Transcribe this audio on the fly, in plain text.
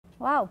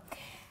Wow.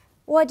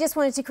 Well, I just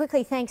wanted to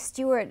quickly thank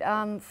Stuart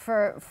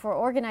for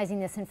organizing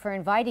this and for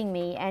inviting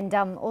me, and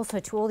also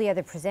to all the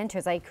other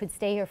presenters. I could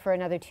stay here for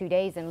another 2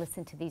 days and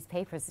listen to these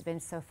papers. It's been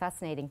so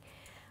fascinating.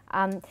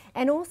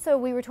 And also,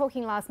 we were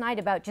talking last night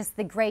about just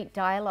the great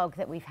dialogue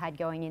that we've had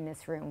going in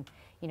this room.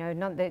 You know,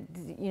 not that,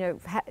 you know,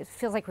 it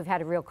feels like we've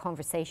had a real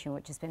conversation,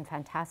 which has been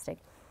fantastic.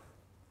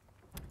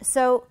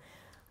 So,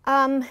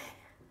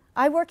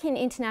 I work in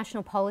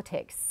international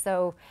politics,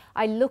 so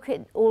I look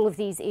at all of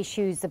these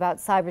issues about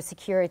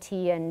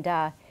cybersecurity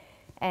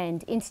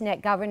and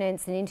internet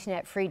governance and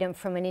internet freedom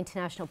from an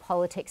international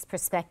politics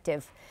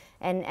perspective,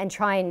 and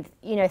try and,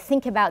 you know,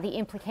 think about the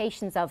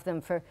implications of them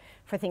for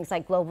things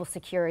like global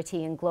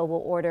security and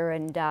global order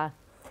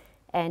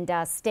and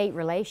state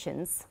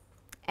relations.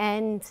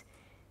 And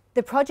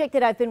the project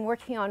that I've been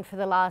working on for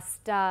the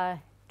last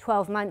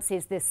 12 months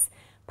is this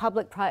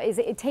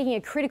taking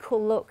a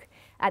critical look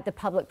at the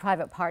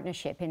public-private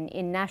partnership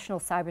in national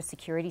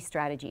cybersecurity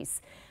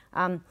strategies.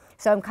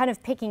 So I'm kind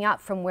of picking up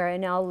from where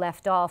Anil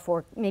left off,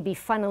 or maybe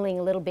funneling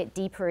a little bit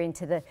deeper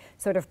into the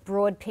sort of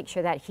broad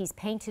picture that he's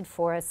painted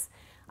for us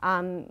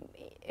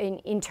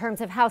in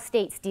terms of how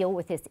states deal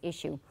with this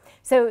issue.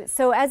 So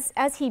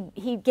as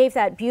he gave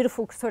that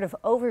beautiful sort of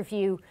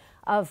overview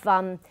of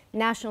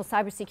national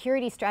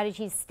cybersecurity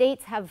strategies,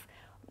 states have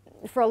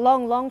for a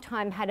long, long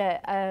time had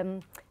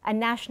a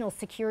national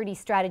security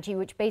strategy,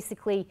 which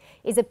basically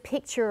is a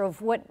picture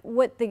of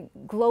what the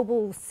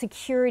global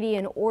security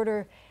and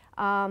order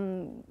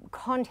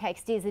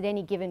context is at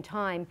any given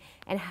time,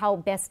 and how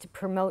best to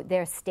promote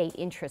their state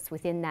interests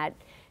within that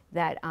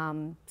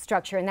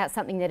structure. And that's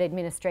something that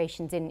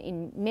administrations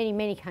in many,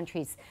 many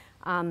countries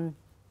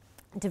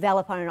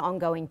develop on an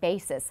ongoing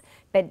basis.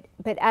 But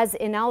as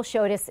Anil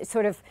showed us, it's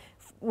sort of,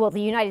 well, the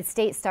United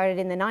States started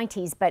in the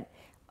 90s, but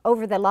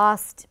over the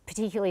last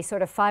particularly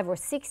sort of 5 or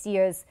 6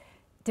 years,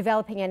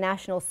 developing a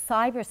national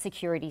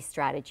cybersecurity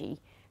strategy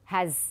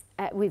has,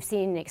 we've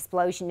seen an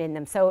explosion in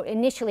them. So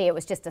initially it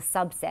was just a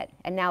subset,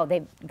 and now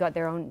they've got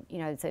their own, you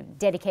know, it's a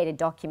dedicated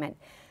document.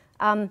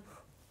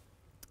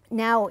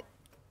 Now,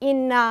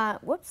 in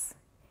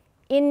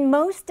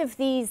most of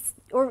these,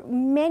 or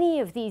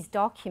many of these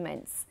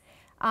documents,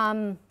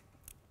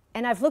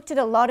 and I've looked at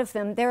a lot of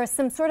them, there are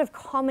some sort of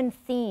common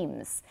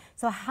themes.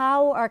 So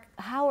how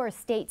are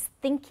states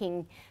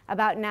thinking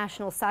about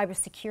national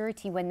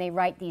cybersecurity when they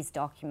write these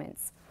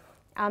documents?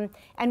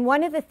 And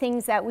one of the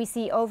things that we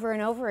see over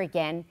and over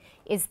again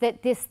is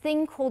that this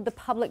thing called the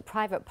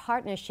public-private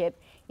partnership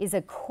is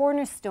a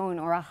cornerstone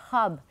or a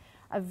hub,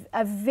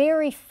 a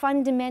very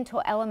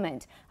fundamental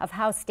element of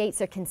how states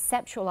are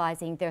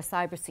conceptualizing their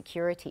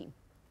cybersecurity.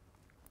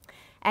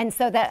 And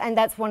so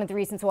that's one of the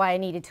reasons why I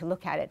needed to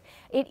look at it.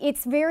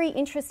 It's very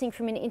interesting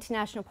from an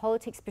international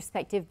politics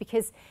perspective,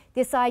 because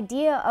this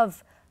idea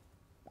of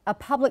a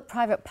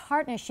public-private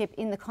partnership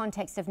in the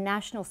context of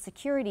national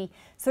security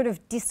sort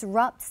of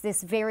disrupts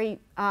this very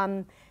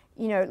you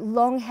know,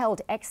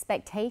 long-held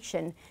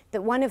expectation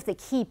that one of the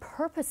key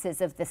purposes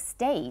of the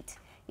state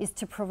is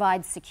to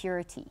provide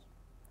security.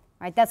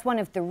 Right? That's one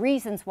of the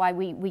reasons why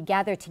we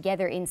gather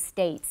together in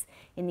states,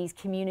 in these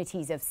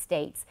communities of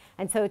states.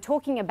 And so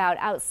talking about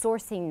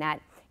outsourcing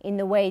that in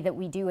the way that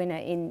we do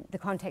in the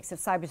context of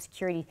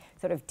cybersecurity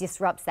sort of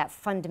disrupts that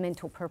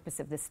fundamental purpose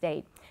of the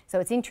state. So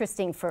it's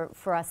interesting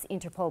for us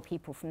Interpol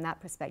people from that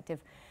perspective.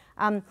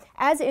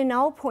 As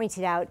Anil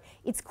pointed out,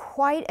 it's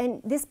quite,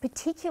 and this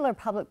particular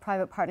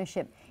public-private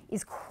partnership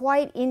is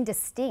quite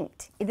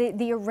indistinct.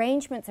 The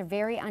arrangements are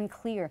very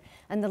unclear,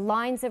 and the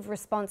lines of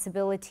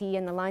responsibility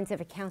and the lines of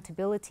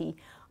accountability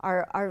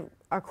are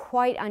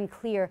quite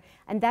unclear,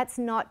 and that's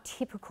not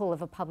typical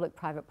of a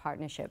public-private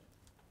partnership.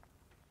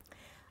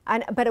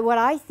 But what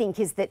I think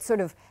is that sort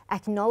of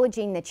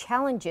acknowledging the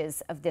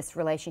challenges of this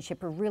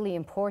relationship are really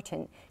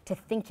important to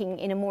thinking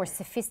in a more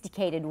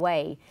sophisticated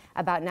way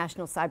about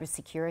national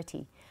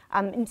cybersecurity.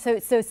 And so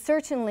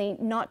certainly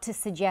not to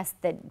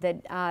suggest that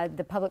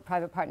the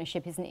public-private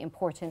partnership isn't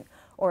important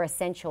or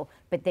essential,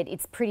 but that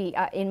it's pretty,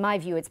 in my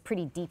view, it's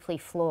pretty deeply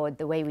flawed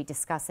the way we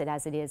discuss it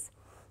as it is.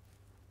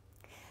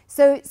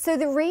 So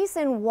the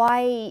reason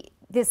why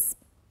this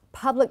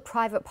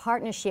public-private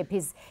partnership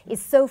is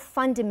so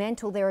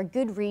fundamental, there are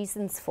good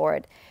reasons for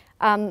it.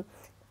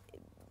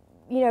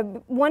 You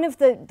know, one of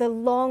the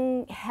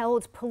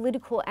long-held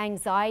political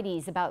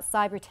anxieties about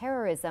cyber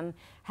terrorism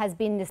has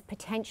been this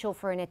potential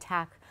for an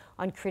attack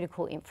on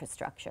critical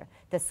infrastructure,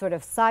 the sort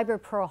of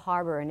cyber Pearl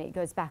Harbor, and it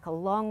goes back a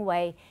long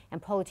way,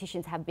 and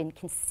politicians have been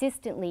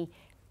consistently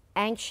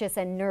anxious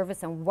and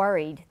nervous and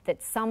worried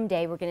that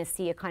someday we're going to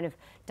see a kind of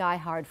Die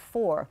Hard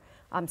 4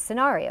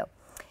 scenario.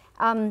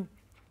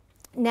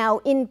 Now,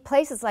 in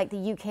places like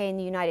the UK and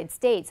the United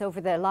States, over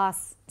the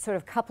last sort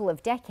of couple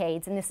of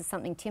decades, and this is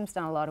something Tim's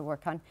done a lot of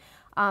work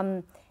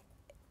on,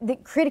 the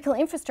critical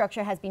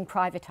infrastructure has been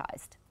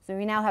privatized. So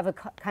we now have a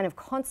kind of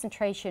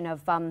concentration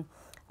of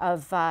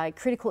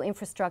critical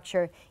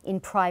infrastructure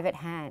in private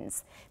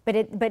hands. But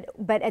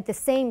at the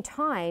same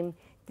time,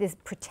 this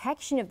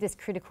protection of this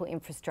critical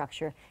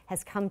infrastructure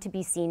has come to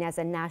be seen as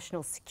a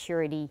national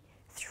security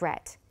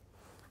threat.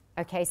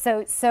 Okay,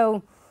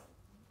 so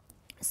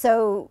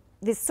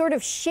this sort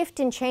of shift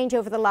and change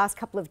over the last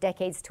couple of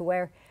decades to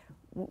where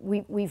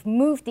we've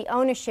moved the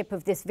ownership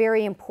of this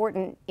very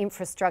important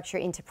infrastructure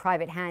into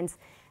private hands,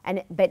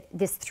 but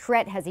this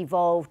threat has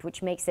evolved,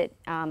 which makes it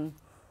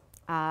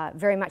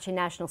very much a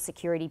national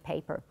security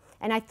paper.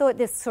 And I thought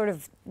this sort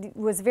of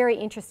was very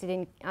interested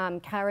in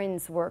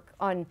Karen's work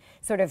on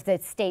sort of the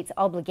state's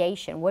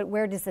obligation.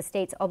 Where does the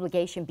state's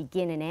obligation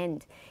begin and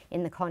end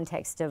in the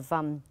context of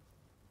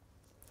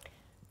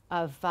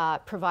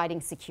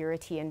providing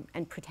security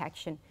and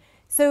protection?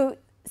 So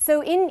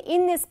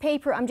in this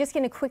paper, I'm just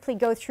going to quickly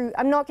go through.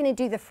 I'm not going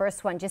to do the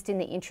first one just in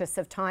the interest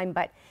of time,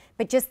 but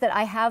just that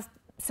I have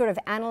sort of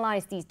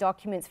analyzed these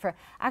documents for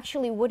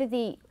actually what do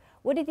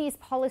these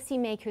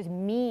policymakers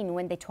mean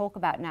when they talk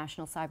about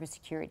national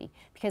cybersecurity?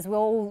 Because we're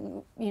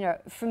all,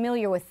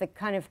 familiar with the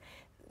kind of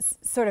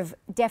sort of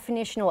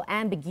definitional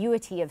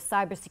ambiguity of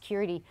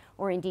cybersecurity,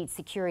 or indeed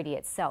security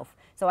itself.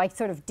 So I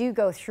sort of do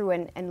go through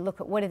and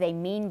look at what do they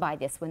mean by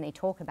this when they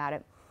talk about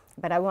it.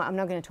 But I'm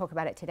not going to talk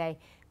about it today,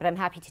 but I'm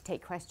happy to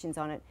take questions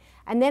on it.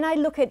 And then I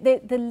look at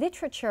the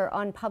literature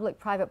on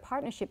public-private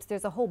partnerships.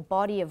 There's a whole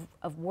body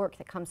of work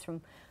that comes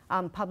from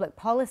public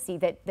policy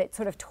that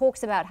sort of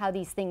talks about how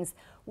these things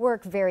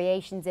work,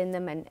 variations in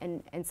them,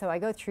 and so I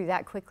go through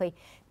that quickly.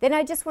 Then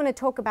I just want to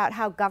talk about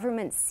how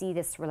governments see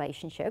this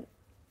relationship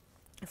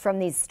from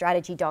these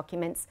strategy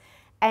documents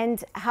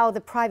and how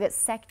the private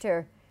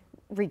sector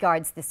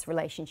regards this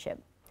relationship.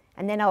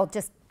 And then I'll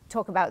just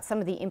talk about some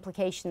of the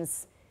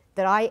implications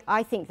that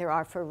I think there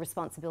are for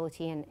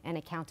responsibility and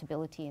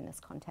accountability in this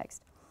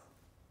context.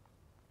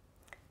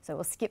 So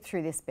we'll skip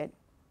through this bit.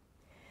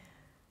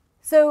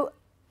 So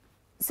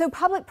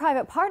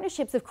public-private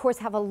partnerships, of course,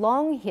 have a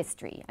long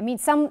history. I mean,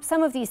 some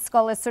of these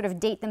scholars sort of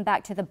date them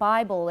back to the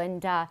Bible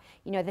and,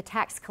 the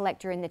tax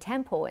collector in the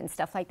temple and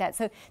stuff like that.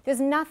 So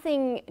there's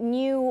nothing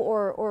new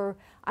or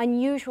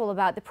unusual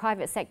about the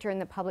private sector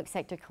and the public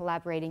sector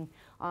collaborating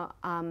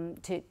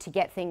to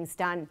get things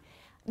done.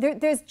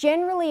 There's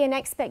generally an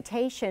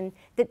expectation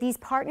that these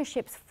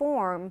partnerships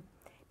form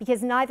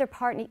because neither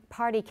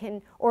party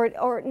can,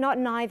 or not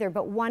neither,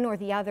 but one or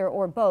the other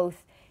or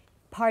both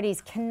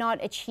parties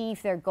cannot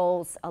achieve their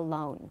goals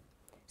alone.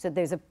 So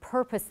there's a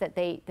purpose that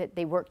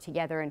they work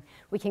together, and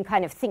we can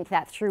kind of think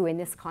that through in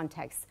this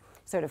context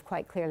sort of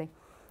quite clearly.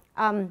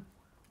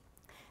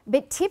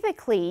 But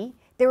typically,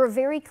 there are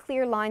very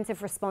clear lines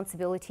of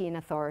responsibility and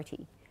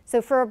authority. So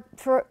for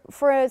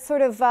a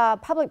sort of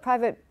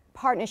public-private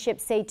partnership,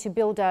 say to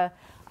build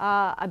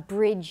a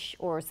bridge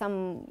or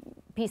some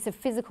piece of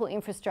physical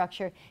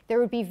infrastructure, there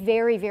would be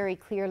very, very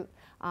clear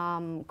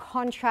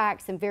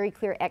contracts and very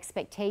clear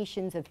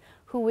expectations of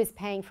who was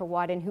paying for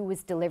what and who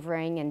was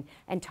delivering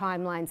and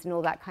timelines and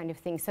all that kind of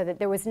thing, so that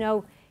there was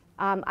no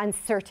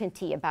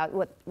uncertainty about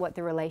what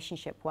the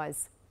relationship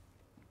was.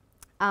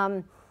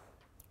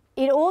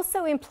 It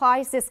also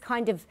implies this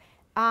kind of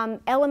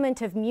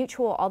element of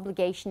mutual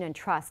obligation and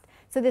trust.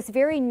 So this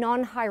very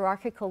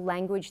non-hierarchical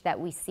language that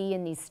we see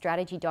in these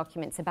strategy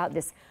documents about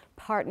this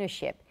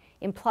partnership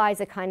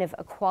implies a kind of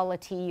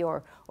equality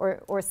or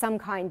some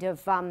kind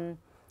of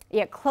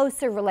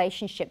closer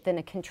relationship than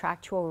a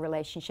contractual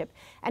relationship.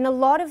 And a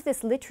lot of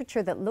this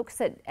literature that looks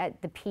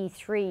at the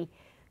P3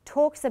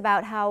 talks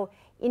about how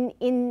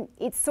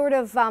it's sort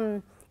of,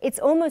 it's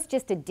almost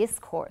just a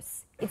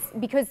discourse. It's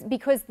because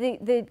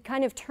the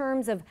kind of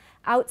terms of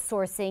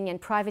outsourcing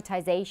and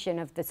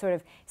privatization of the sort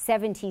of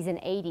 70s and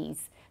 80s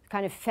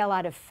kind of fell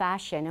out of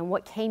fashion, and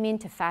what came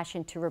into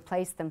fashion to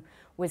replace them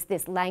was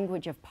this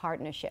language of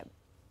partnership.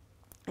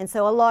 And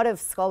so a lot of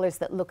scholars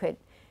that look at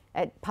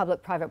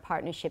public-private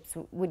partnerships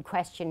would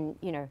question,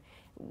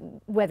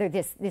 whether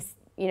this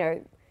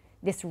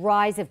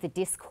rise of the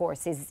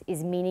discourse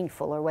is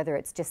meaningful, or whether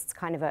it's just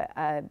kind of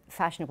a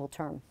fashionable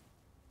term.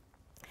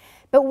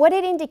 But what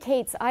it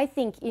indicates, I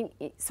think,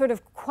 sort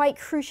of quite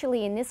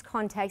crucially in this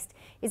context,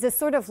 is a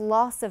sort of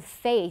loss of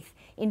faith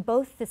in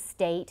both the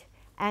state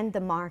and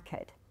the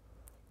market.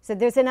 So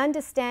there's an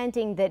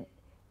understanding that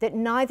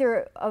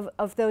neither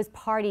of those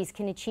parties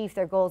can achieve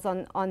their goals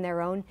on their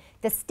own.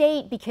 The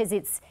state, because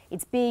it's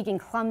big and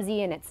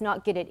clumsy and it's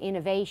not good at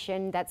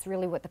innovation, that's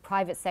really what the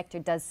private sector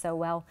does so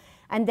well.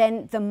 And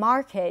then the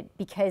market,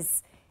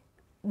 because,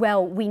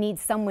 well, we need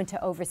someone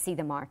to oversee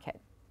the market.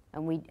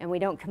 And we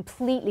don't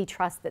completely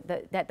trust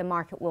that the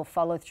market will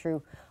follow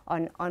through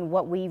on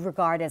what we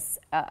regard as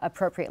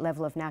appropriate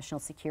level of national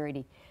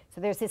security. So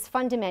there's this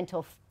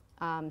fundamental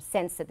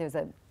sense that there's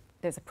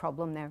a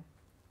problem there.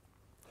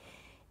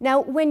 Now,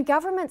 when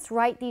governments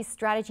write these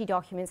strategy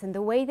documents, and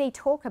the way they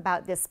talk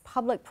about this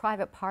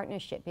public-private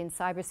partnership in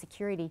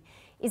cybersecurity,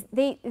 is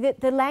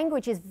the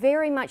language is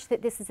very much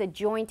that this is a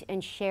joint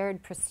and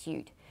shared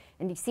pursuit.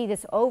 And you see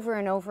this over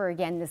and over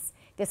again,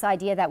 this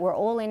idea that we're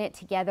all in it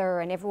together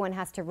and everyone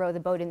has to row the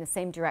boat in the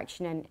same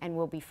direction and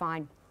we'll be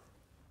fine.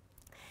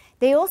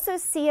 They also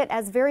see it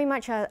as very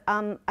much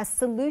a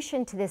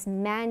solution to this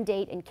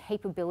mandate and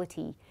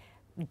capability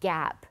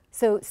gap.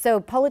 So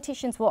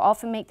politicians will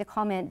often make the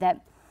comment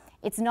that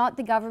It's not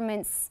the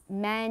government's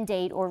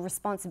mandate or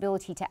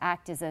responsibility to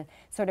act as a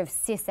sort of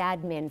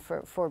sysadmin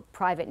for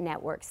private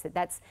networks.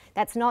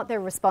 That's not their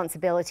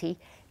responsibility.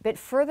 But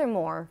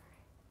furthermore,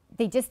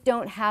 they just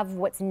don't have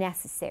what's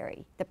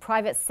necessary. The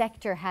private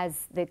sector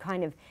has the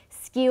kind of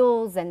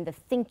skills and the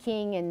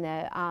thinking and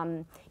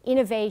the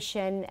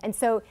innovation. And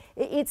so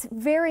it's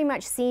very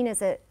much seen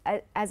as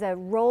a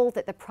role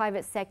that the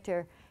private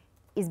sector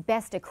is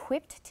best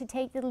equipped to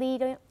take the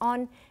lead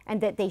on, and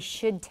that they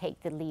should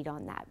take the lead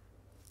on that.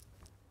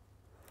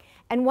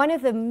 And one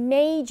of the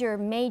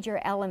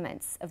major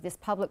elements of this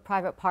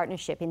public-private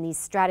partnership in these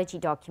strategy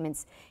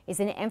documents is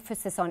an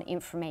emphasis on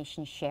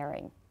information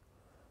sharing.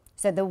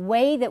 So the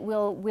way that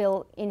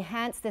we'll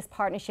enhance this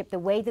partnership, the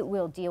way that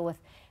we'll deal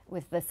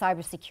with the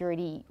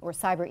cybersecurity or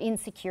cyber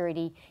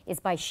insecurity is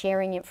by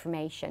sharing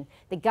information.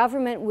 The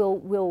government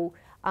will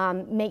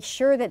make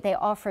sure that they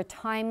offer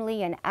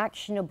timely and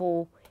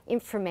actionable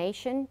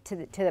information to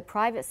the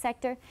private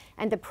sector,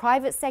 and the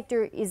private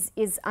sector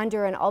is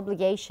under an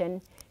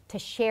obligation to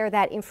share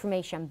that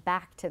information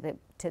back to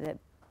the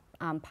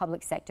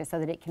public sector so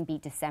that it can be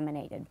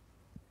disseminated.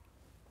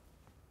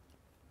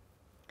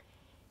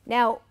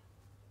 Now,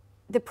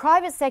 the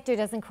private sector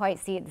doesn't quite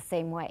see it the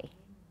same way,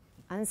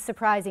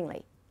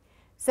 unsurprisingly.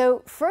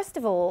 So first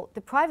of all,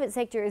 the private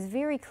sector is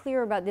very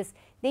clear about this.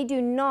 They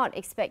do not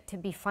expect to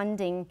be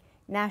funding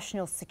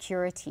national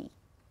security.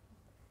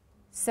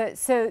 So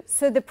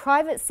the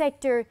private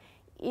sector,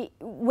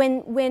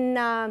 when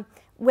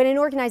an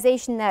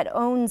organization that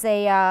owns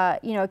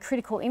a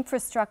critical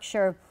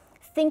infrastructure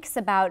thinks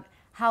about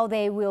how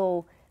they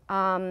will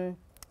fund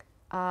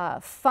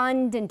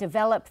and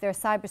develop their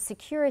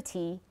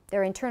cybersecurity,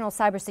 their internal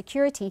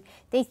cybersecurity,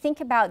 they think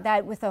about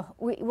that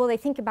they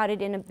think about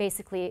it in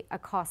basically a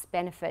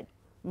cost-benefit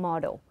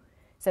model.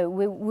 So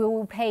we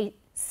will pay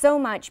so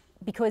much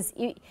because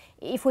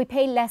if we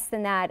pay less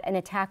than that, an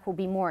attack will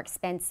be more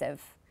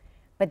expensive,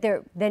 but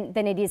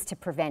than it is to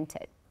prevent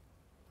it.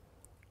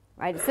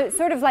 Right? So it's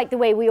sort of like the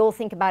way we all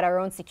think about our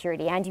own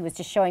security. Andy was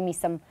just showing me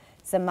some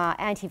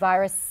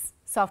antivirus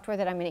software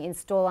that I'm going to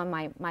install on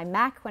my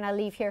Mac when I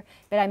leave here,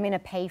 but I'm going to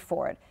pay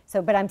for it.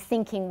 So, but I'm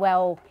thinking,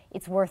 well,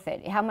 it's worth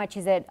it. How much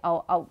is it?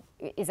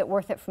 Is it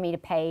worth it for me to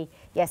pay?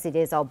 Yes, it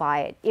is. I'll buy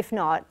it. If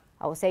not,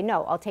 I will say,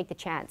 no, I'll take the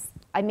chance.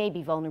 I may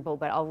be vulnerable,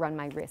 but I'll run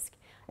my risk.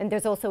 And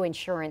there's also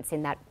insurance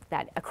in that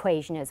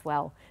equation as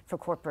well for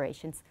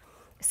corporations.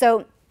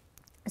 So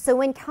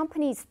when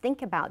companies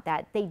think about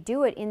that, they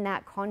do it in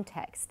that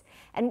context.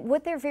 And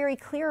what they're very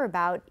clear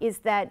about is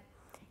that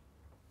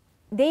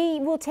they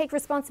will take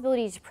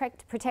responsibility to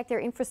protect their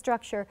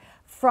infrastructure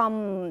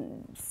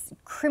from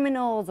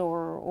criminals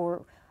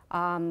or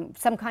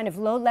some kind of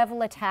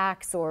low-level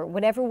attacks or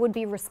whatever would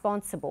be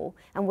responsible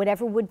and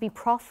whatever would be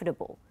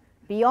profitable.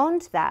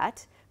 Beyond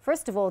that,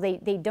 first of all,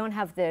 they don't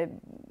have the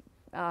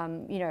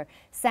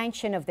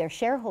sanction of their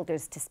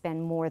shareholders to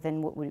spend more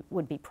than what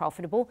would be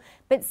profitable.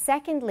 But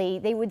secondly,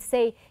 they would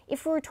say,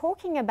 if we're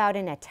talking about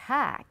an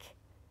attack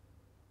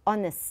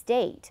on the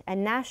state, a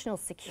national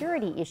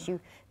security issue,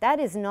 that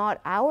is not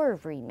our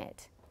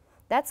remit.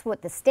 That's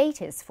what the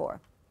state is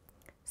for.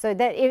 So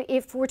that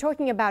if we're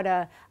talking about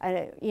a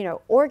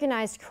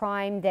organized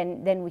crime,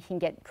 then we can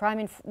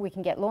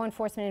get law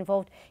enforcement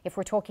involved. If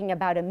we're talking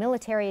about a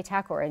military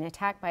attack or an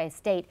attack by a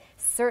state,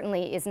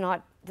 certainly is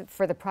not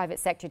for the private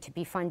sector to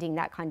be funding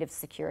that kind of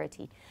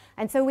security.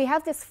 And so we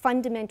have this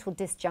fundamental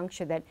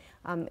disjuncture that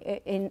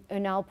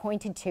Unal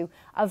pointed to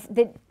of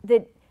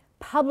that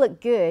public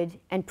good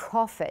and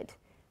profit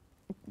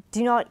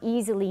do not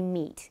easily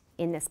meet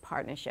in this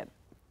partnership.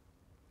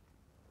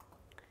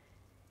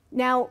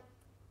 Now,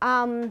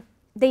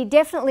 they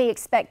definitely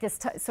expect this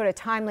sort of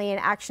timely and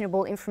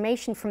actionable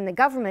information from the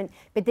government,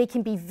 but they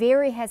can be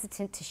very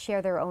hesitant to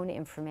share their own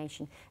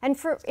information. And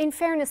in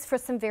fairness, for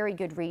some very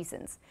good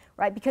reasons,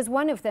 right? Because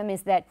one of them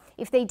is that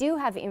if they do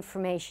have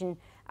information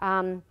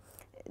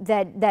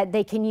that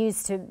they can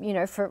use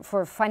to,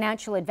 for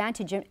financial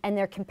advantage, and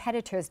their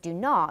competitors do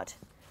not,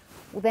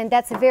 well, then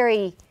that's a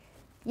very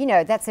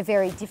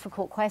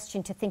difficult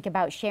question to think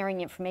about sharing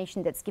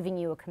information that's giving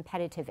you a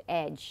competitive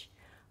edge.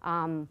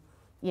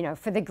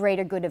 For the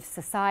greater good of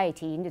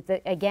society.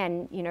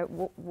 Again,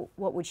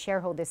 what would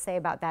shareholders say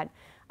about that?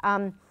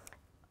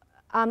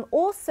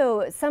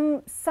 Also,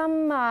 some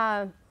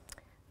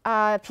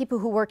people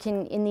who work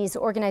in these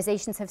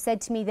organizations have said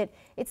to me that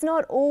it's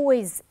not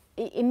always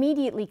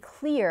immediately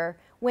clear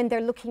when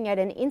they're looking at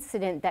an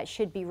incident that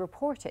should be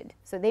reported.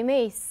 So they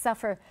may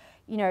suffer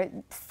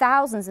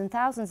thousands and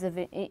thousands of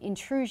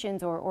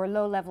intrusions or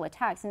low-level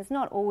attacks, and it's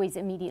not always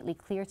immediately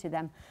clear to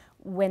them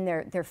when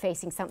they're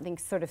facing something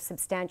sort of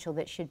substantial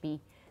that should be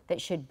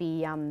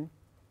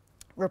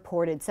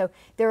reported. So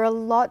there are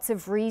lots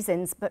of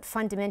reasons, but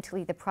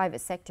fundamentally the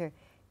private sector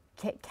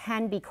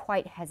can be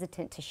quite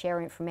hesitant to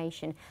share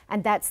information,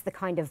 and that's the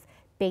kind of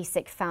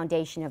basic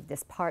foundation of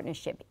this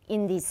partnership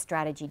in these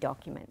strategy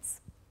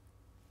documents.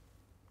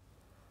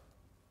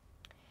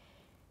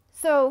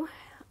 So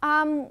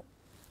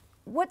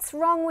what's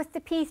wrong with the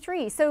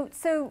P3?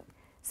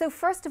 So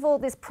first of all,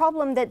 this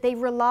problem that they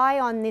rely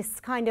on this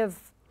kind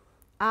of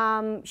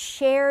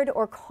shared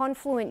or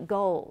confluent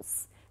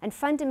goals. And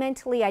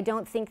fundamentally, I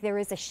don't think there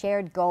is a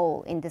shared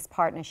goal in this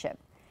partnership.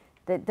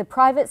 The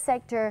private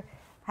sector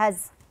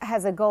has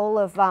a goal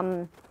of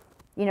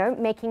you know,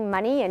 making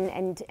money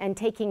and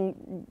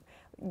taking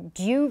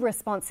due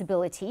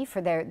responsibility for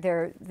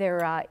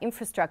their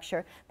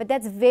infrastructure, but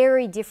that's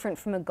very different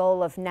from a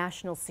goal of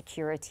national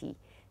security.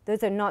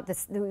 Those are not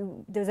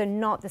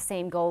the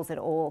same goals at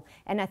all,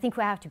 and I think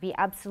we have to be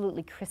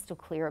absolutely crystal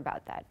clear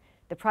about that.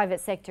 The private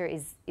sector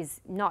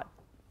is not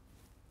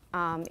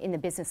in the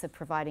business of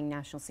providing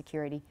national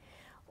security.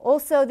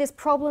 Also, this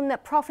problem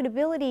that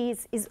profitability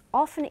is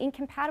often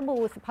incompatible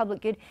with the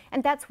public good,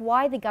 and that's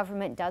why the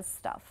government does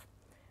stuff,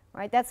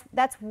 right?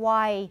 That's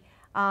why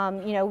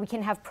you know, we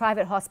can have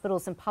private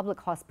hospitals and public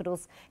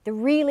hospitals. The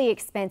really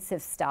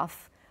expensive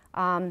stuff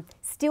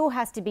still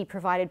has to be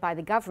provided by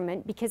the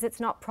government because it's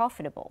not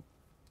profitable,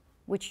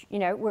 which, you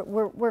know,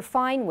 we're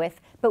fine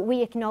with, but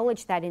we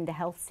acknowledge that in the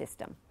health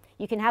system.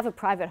 You can have a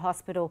private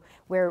hospital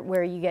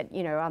where you get,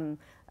 you know,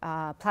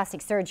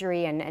 plastic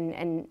surgery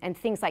and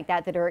things like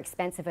that are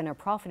expensive and are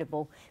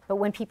profitable, but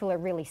when people are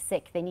really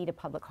sick, they need a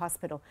public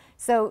hospital.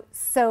 So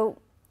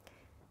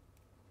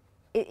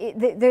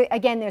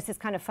again, there's this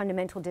kind of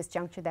fundamental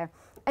disjuncture there.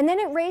 And then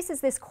it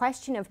raises this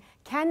question of,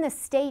 can the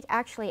state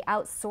actually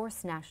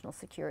outsource national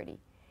security?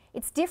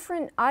 It's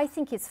different, I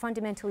think it's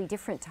fundamentally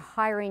different to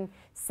hiring,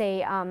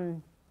 say,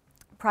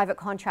 private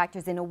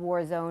contractors in a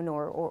war zone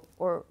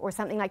or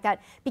something like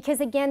that, because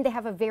again, they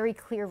have a very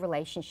clear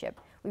relationship.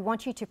 We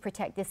want you to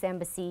protect this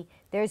embassy,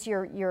 there's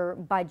your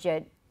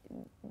budget,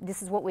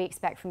 this is what we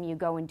expect from you,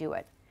 go and do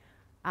it.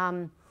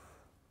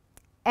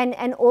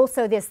 And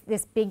also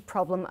this big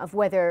problem of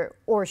whether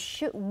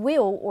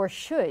will or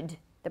should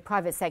the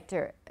private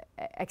sector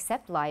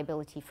accept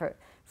liability for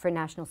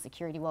national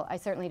security. Well, I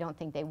certainly don't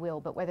think they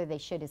will, but whether they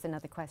should is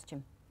another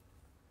question.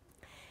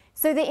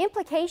 So the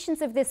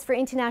implications of this for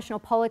international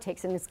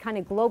politics and this kind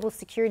of global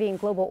security and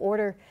global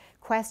order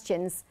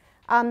questions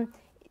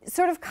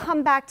sort of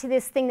come back to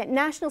this thing that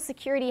national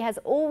security has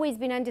always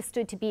been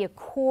understood to be a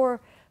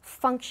core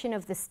function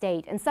of the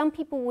state. And some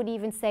people would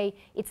even say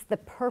it's the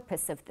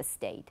purpose of the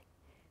state.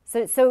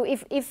 So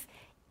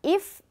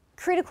if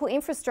critical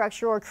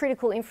infrastructure or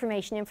critical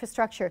information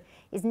infrastructure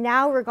is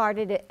now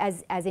regarded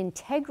as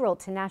integral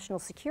to national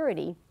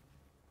security,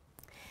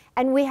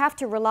 and we have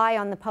to rely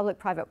on the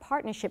public-private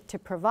partnership to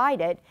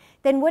provide it,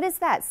 then what does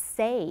that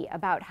say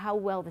about how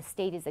well the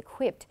state is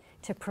equipped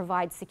to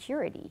provide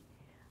security?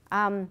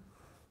 And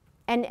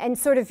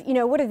sort of, you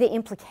know, what are the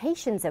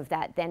implications of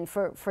that then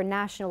for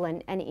national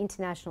and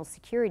international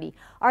security?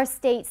 Are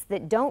states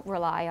that don't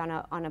rely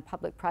on a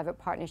public-private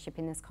partnership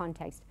in this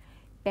context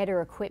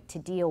better equipped to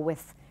deal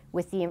with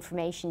the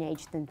information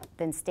age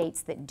than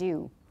states that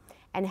do?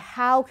 And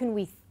how can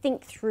we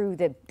think through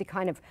the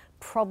kind of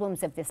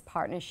problems of this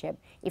partnership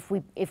if we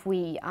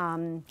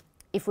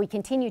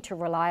continue to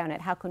rely on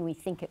it? How can we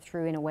think it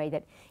through in a way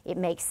that it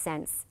makes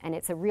sense and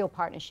it's a real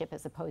partnership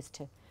as opposed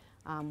to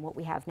what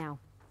we have now?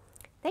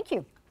 Thank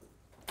you.